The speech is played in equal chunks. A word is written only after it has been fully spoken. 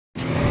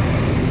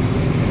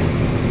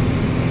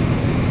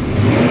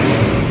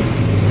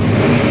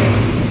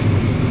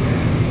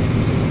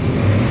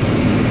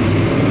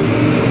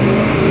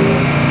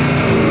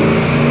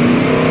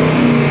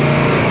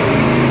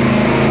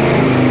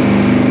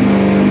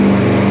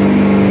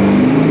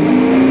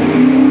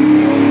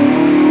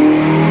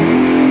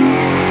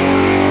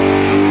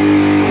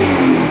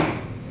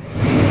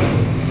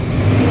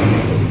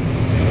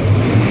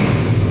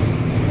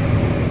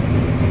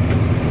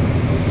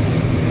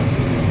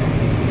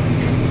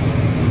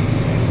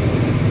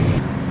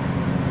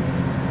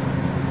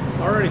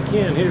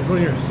can. Here's one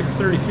of your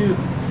 632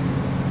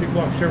 big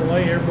block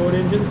Chevrolet Airboat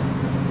engines.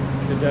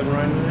 Get that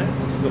running in it.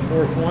 This is the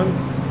fourth one.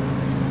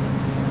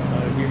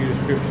 Give you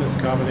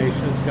descriptions,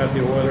 combinations. Got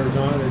the oilers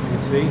on it, as you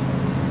can see.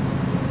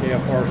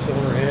 AFR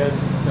cylinder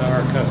heads. Got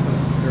our custom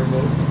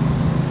airboat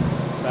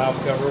valve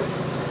covers.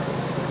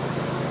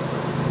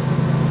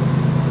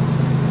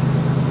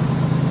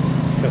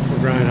 Custom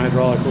grind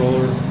hydraulic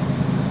roller.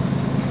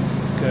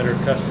 Got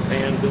our custom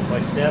pan built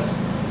by Stefs.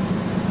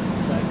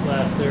 Side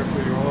glass there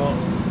for your oil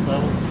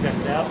level. Check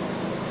it out.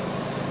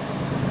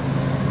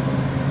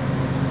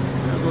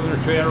 Now go there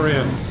and show you how to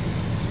run.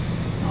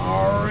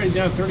 Alright,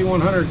 down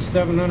 3,100,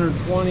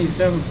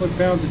 727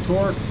 foot-pounds of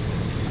torque.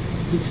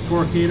 Peak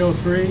torque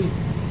 803.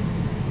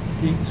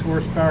 Peak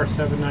horsepower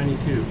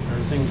 792.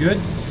 Everything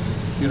good?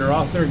 Get her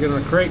off there, get her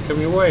in a crate, come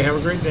your way. Have a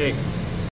great day.